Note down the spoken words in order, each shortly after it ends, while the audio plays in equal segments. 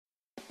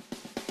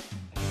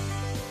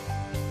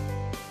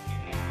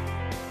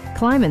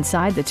Climb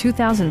inside the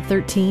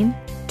 2013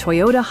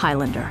 Toyota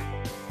Highlander.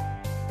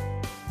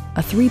 A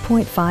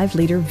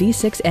 3.5-liter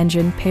V6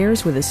 engine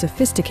pairs with a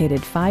sophisticated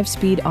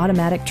 5-speed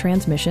automatic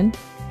transmission,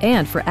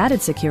 and for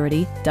added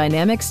security,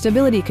 dynamic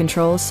stability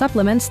control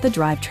supplements the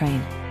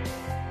drivetrain.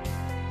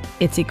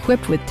 It's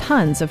equipped with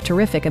tons of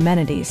terrific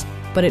amenities,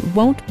 but it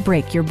won't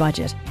break your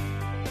budget.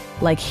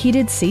 Like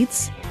heated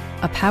seats,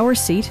 a power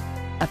seat,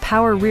 a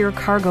power rear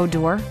cargo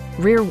door,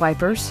 rear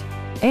wipers,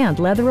 and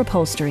leather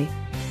upholstery.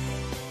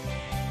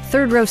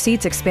 Third-row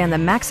seats expand the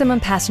maximum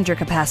passenger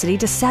capacity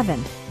to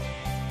 7.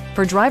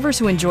 For drivers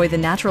who enjoy the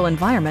natural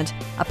environment,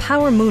 a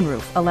power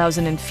moonroof allows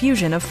an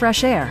infusion of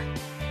fresh air.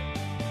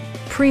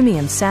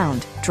 Premium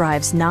sound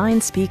drives 9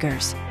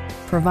 speakers,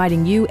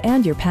 providing you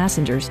and your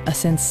passengers a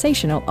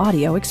sensational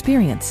audio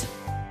experience.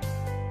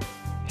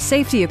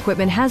 Safety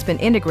equipment has been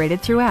integrated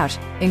throughout,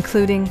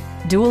 including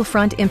dual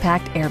front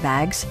impact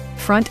airbags,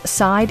 front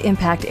side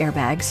impact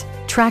airbags,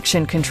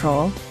 traction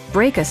control,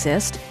 brake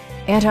assist,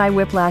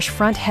 anti-whiplash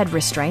front head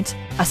restraints,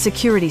 a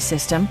security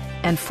system,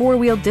 and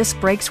 4-wheel disc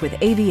brakes with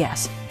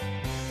ABS.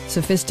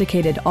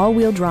 Sophisticated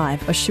all-wheel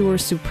drive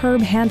assures superb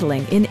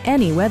handling in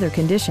any weather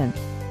condition.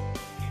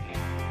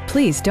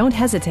 Please don't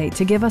hesitate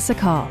to give us a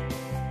call.